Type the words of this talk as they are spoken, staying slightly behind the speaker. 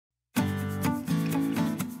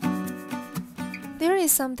There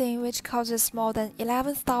is something which causes more than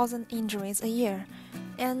 11,000 injuries a year,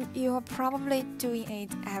 and you are probably doing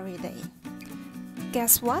it every day.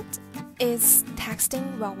 Guess what? It's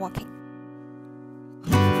texting while walking.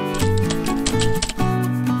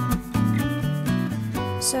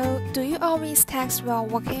 So, do you always text while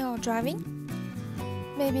walking or driving?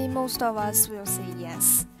 Maybe most of us will say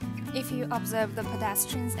yes. If you observe the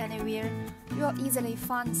pedestrians anywhere, you'll easily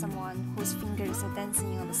find someone whose fingers are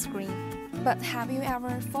dancing on the screen. But have you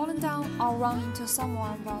ever fallen down or run into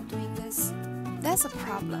someone while doing this? That's a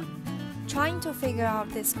problem. Trying to figure out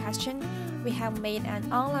this question, we have made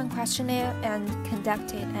an online questionnaire and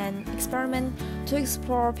conducted an experiment to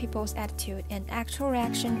explore people's attitude and actual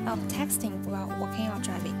reaction of texting while walking or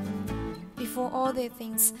driving. Before all these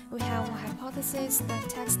things, we have a hypothesis that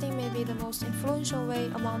texting may be the most influential way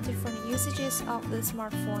among different usages of the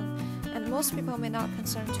smartphone, and most people may not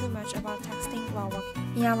concern too much about texting while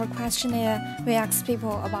walking. In our questionnaire, we asked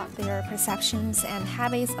people about their perceptions and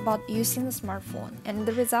habits about using the smartphone, and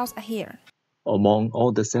the results are here. Among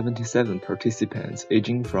all the 77 participants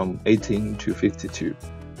aging from 18 to 52,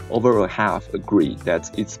 over a half agree that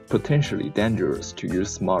it's potentially dangerous to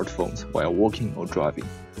use smartphones while walking or driving,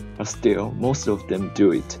 but still, most of them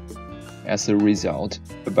do it. As a result,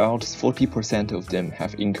 about 40% of them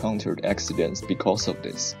have encountered accidents because of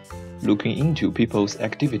this. Looking into people's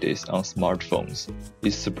activities on smartphones,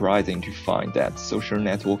 it's surprising to find that social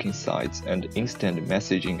networking sites and instant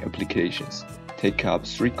messaging applications take up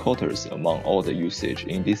 3/4 among all the usage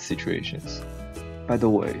in these situations. By the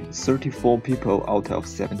way, 34 people out of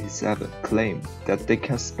 77 claim that they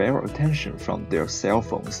can spare attention from their cell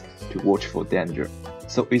phones to watch for danger.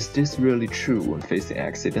 So is this really true when facing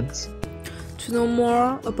accidents? To know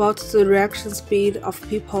more about the reaction speed of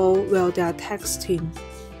people while they are texting,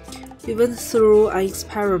 we went through an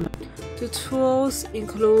experiment. The tools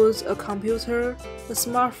include a computer, a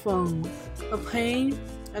smartphone, a pen,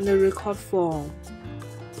 and a record phone.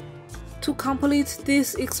 To complete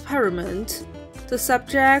this experiment, the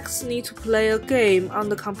subjects need to play a game on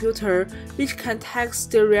the computer which can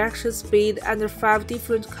test their reaction speed under 5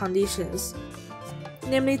 different conditions,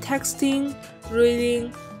 namely texting,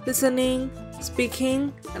 reading, listening,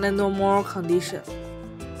 speaking, and a normal condition.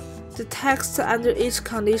 The text under each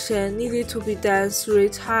condition needed to be done 3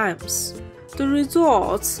 times. The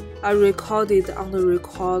results are recorded on the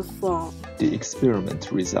record phone. The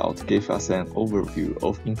experiment result gave us an overview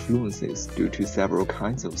of influences due to several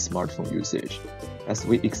kinds of smartphone usage. As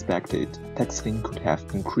we expected, texting could have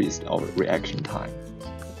increased our reaction time.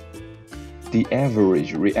 The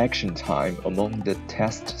average reaction time among the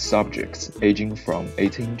test subjects aging from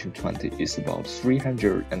 18 to 20 is about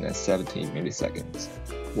 370 milliseconds,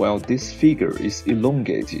 while this figure is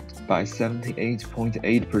elongated by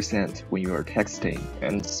 78.8% when you are texting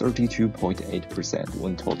and 32.8%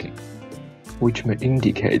 when talking, which may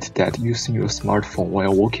indicate that using your smartphone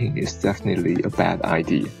while walking is definitely a bad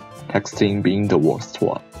idea, texting being the worst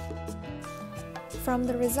one. From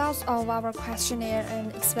the results of our questionnaire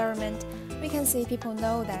and experiment, we can see people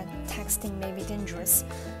know that texting may be dangerous,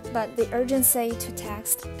 but the urgency to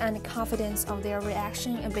text and the confidence of their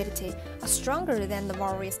reaction ability are stronger than the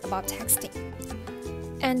worries about texting.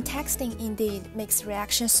 And texting indeed makes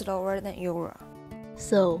reaction slower than usual.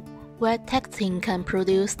 So, why texting can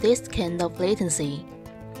produce this kind of latency?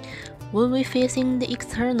 When we're facing the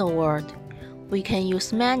external world, we can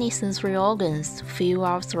use many sensory organs to feel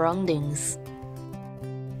our surroundings.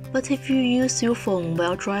 But if you use your phone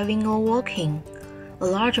while driving or walking, a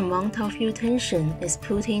large amount of your attention is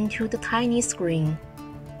put into the tiny screen.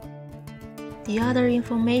 The other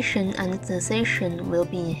information and sensation will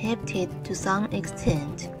be inhibited to some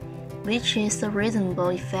extent, which is a reasonable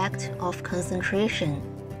effect of concentration.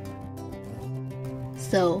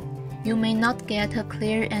 So, you may not get a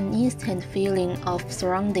clear and instant feeling of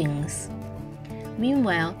surroundings.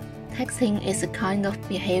 Meanwhile, texting is a kind of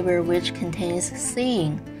behavior which contains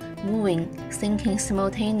seeing, moving, thinking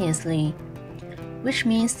simultaneously, which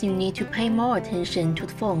means you need to pay more attention to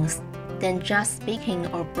the phones than just speaking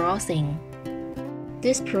or browsing.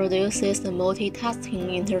 This produces a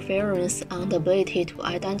multitasking interference on the ability to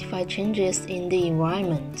identify changes in the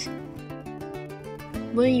environment.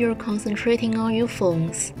 When you're concentrating on your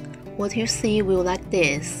phones, what you see will like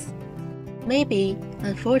this. Maybe,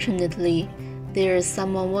 unfortunately, there is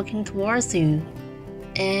someone walking towards you,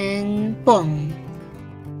 and boom!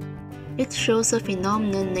 It shows a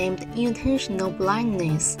phenomenon named inattentional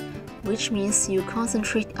blindness, which means you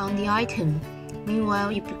concentrate on the item,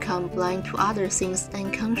 meanwhile you become blind to other things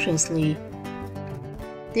unconsciously.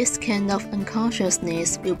 This kind of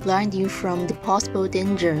unconsciousness will blind you from the possible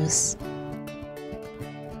dangers.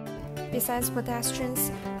 Besides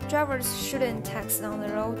pedestrians, drivers shouldn't text on the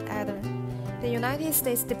road either. The United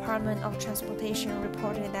States Department of Transportation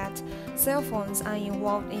reported that cell phones are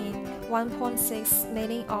involved in 1.6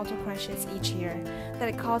 million auto crashes each year,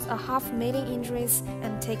 that cause 500,000 injuries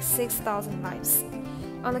and take 6,000 lives.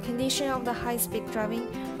 On the condition of the high-speed driving,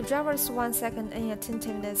 the driver's 1 second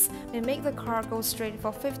inattentiveness may make the car go straight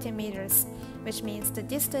for 50 meters, which means the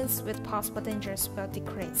distance with possible dangers will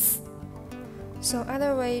decrease. So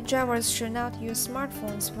either way, drivers should not use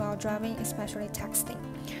smartphones while driving, especially texting.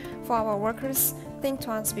 For our workers, think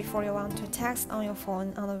twice before you want to text on your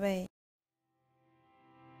phone on the way.